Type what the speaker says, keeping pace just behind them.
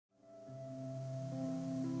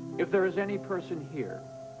If there is any person here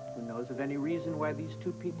who knows of any reason why these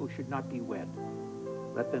two people should not be wed,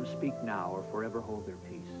 let them speak now or forever hold their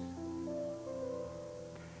peace.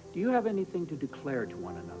 Do you have anything to declare to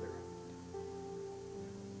one another?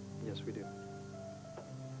 Yes, we do.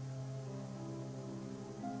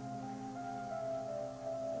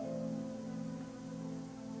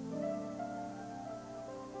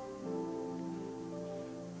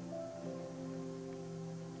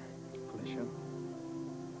 Felicia,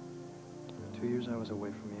 2 years I was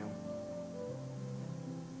away from you.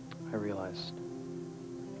 I realized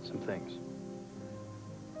some things.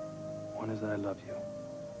 One is that I love you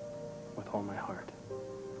with all my heart.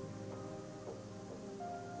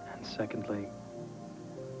 And secondly,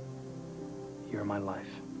 you're my life.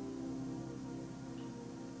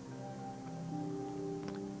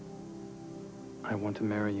 I want to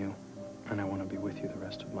marry you, and I want to be with you the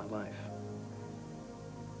rest of my life.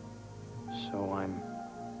 So I'm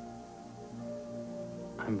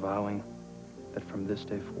vowing that from this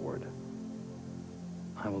day forward,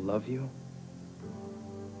 I will love you,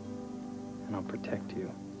 and I'll protect you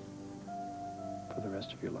for the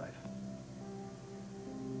rest of your life.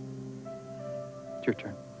 It's your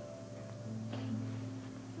turn.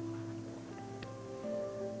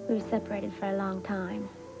 We were separated for a long time,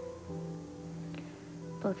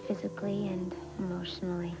 both physically and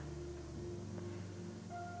emotionally.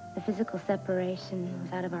 The physical separation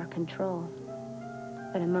was out of our control,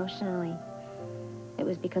 but emotionally, it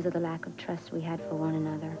was because of the lack of trust we had for one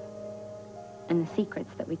another and the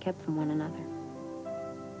secrets that we kept from one another.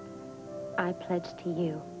 I pledge to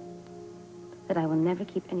you that I will never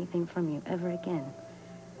keep anything from you ever again,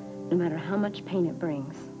 no matter how much pain it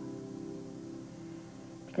brings.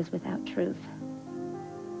 Because without truth,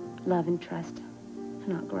 love and trust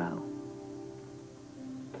cannot grow.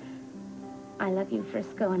 I love you,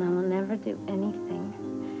 Frisco, and I will never do anything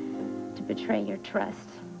to betray your trust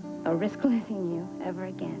or risk losing you ever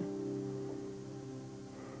again.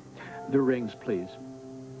 The rings, please.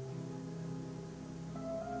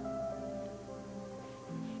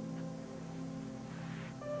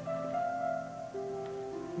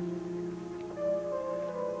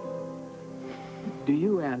 Do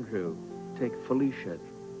you, Andrew, take Felicia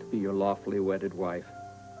to be your lawfully wedded wife,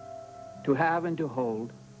 to have and to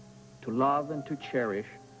hold, to love and to cherish,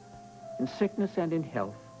 in sickness and in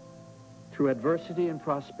health, through adversity and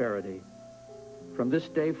prosperity, from this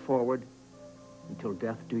day forward until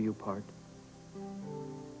death do you part?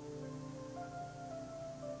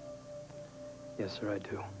 Yes, sir, I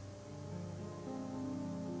do.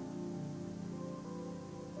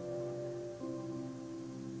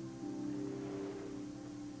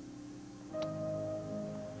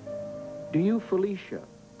 Do you, Felicia,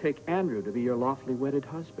 take Andrew to be your lawfully wedded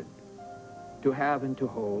husband, to have and to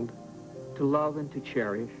hold, to love and to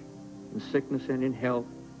cherish, in sickness and in health,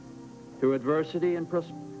 through adversity and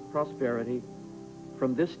prosperity,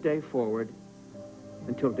 from this day forward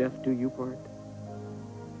until death do you part?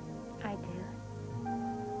 I do.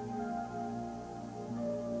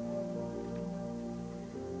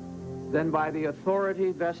 Then by the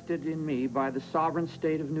authority vested in me by the sovereign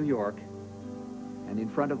state of New York, and in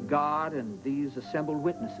front of God and these assembled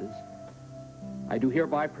witnesses, I do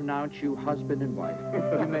hereby pronounce you husband and wife.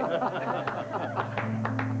 You may...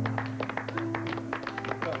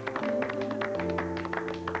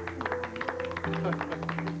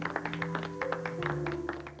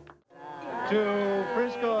 To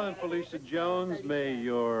Frisco and Felicia Jones, may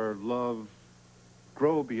your love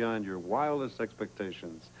grow beyond your wildest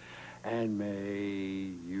expectations, and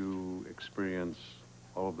may you experience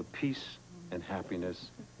all of the peace and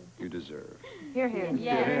happiness you deserve. Here, here.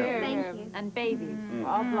 Yeah, here. Thank you. And babies,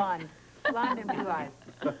 all blonde. Blonde and blue eyes.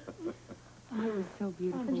 Oh, it was so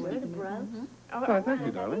beautiful. Oh, thank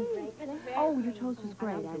you, darling. Oh, your toast was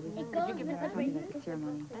great. Did you give me something at the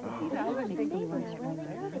ceremony?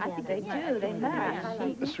 I think they do. They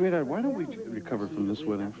match. Sweetheart, why don't we recover from this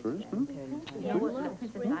wedding first, huh?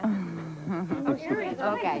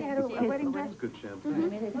 Okay. Good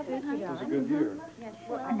champagne. It was a good year.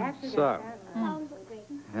 So,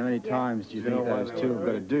 how many times do you think those two have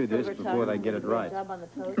got to do this before they get it right?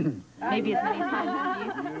 Maybe as many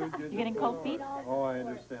times as you. You getting cold feet? Oh, I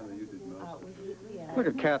understand that you did most. Look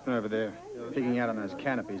at Katherine over there, picking out on those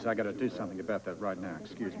canopies. I got to do something about that right now.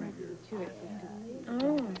 Excuse me.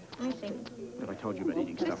 Oh, I see. Have I told you about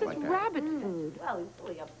eating stuff like that? Rabbit food.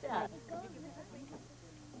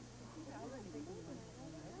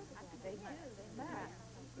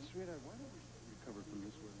 Sweetheart, why don't we recover from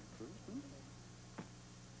this wedding first, huh?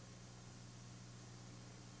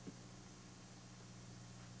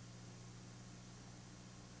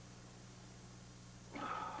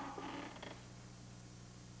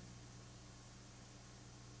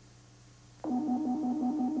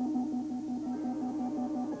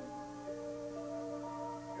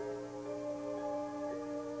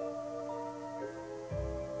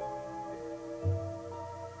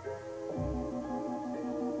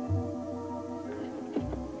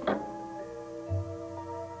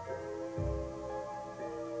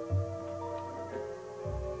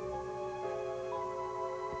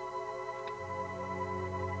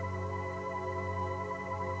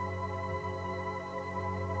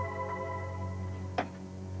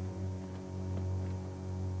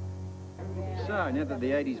 So, now that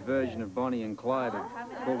the 80s version of Bonnie and Clyde have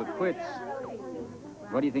called it quits,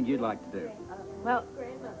 what do you think you'd like to do? Well,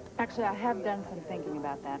 actually, I have done some thinking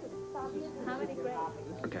about that.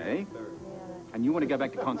 Okay. And you want to go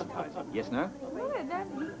back to concertizing, yes, no? Well, that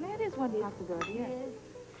is one possibility, yes.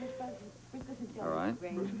 All right.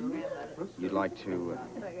 You'd like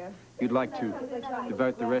to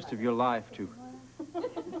devote the rest of your life to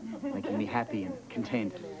making me happy and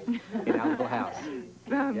content in our little house.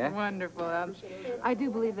 Sounds Yeah? wonderful. I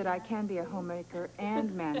do believe that I can be a homemaker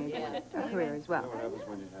and manage a career as well.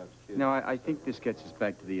 Now, I think this gets us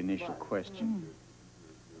back to the initial question.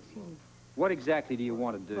 What exactly do you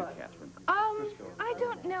want to do, Catherine? I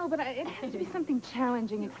don't know, but it has to be something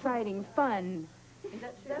challenging, exciting, fun. Is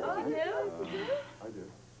that true? Oh, you do? I do.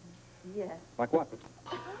 Yes. Like what?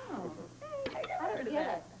 I heard of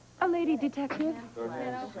that. A lady detective.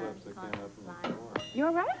 You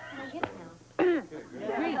all right?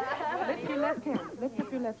 Great. Lift your left hand. Lift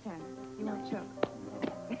up your left hand. You won't choke.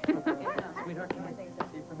 Sweetheart, can I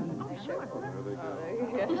see for a minute?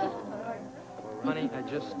 Honey, I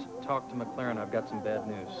just talked to McLaren. I've got some bad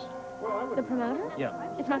news. The promoter?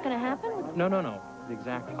 Yeah. It's not going to happen? No. The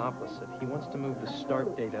exact opposite. He wants to move the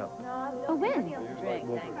start date up. Oh, when?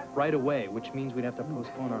 Well, right away, which means we'd have to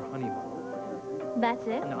postpone our honeymoon. That's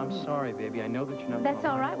it? No, I'm sorry, baby. I know that you're not... That's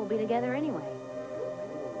all right. We'll be together anyway.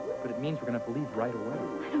 But it means we're going to have to leave right away.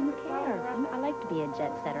 I don't care. I like to be a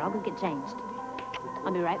jet setter. I'll go get changed.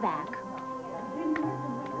 I'll be right back.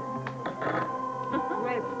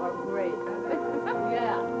 Great. Oh, great.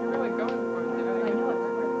 Yeah. You're really going for it, I know it's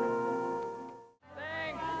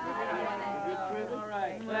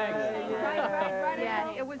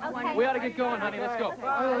Yeah, it was wonderful. We ought to get going, honey. Let's go.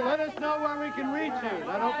 Let us know when we can reach you.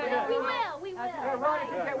 I don't forget. We will.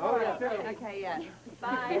 Okay, yeah.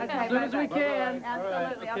 Bye. Okay, As soon as we can.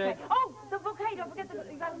 Absolutely. Okay. Okay. Oh, the bouquet. Don't forget the.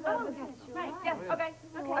 You got the bouquet. Right. Yes. Okay.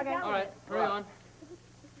 Okay. All right, hurry on.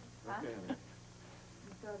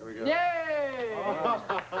 Here we go. Yay!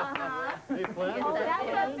 Hey, Flynn. Oh, that's a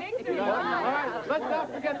big thing. All right, let's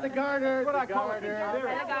not forget the garter. What I call it. The garter.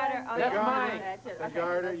 Oh, That's yeah. mine. The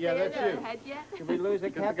garter. Yeah, that's you. Did we lose a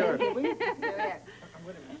Get the garter.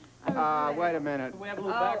 Wait a minute. We have a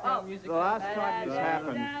little background music. The last time this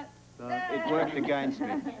happened, it worked against me.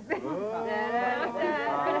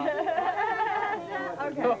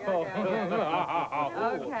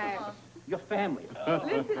 Okay. Your family.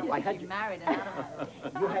 I had you married an animal.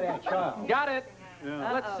 You had a child. Got it.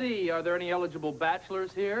 Yeah. Let's see. Are there any eligible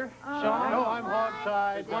bachelors here? Sean? No, I'm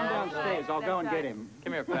hog-tied. One downstairs. I'll go and get him.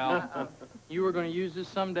 Come here, pal. You were going to use this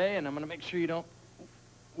someday, and I'm going to make sure you don't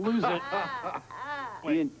lose it.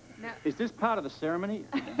 Ian, is this part of the ceremony?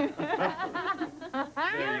 There you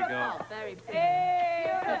go. Very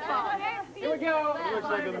beautiful. Here we go. He looks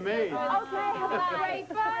like a maid. Okay, have a great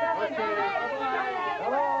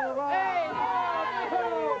Hello,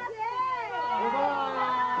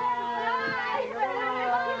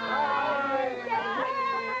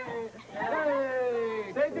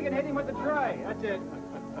 Same thing and hit him with the tray. That's it.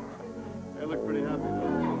 They look pretty happy,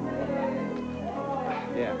 though.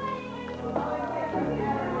 Yeah.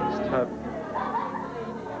 It's tough.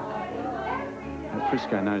 And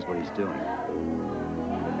Frisco knows what he's doing.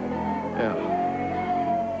 Yeah.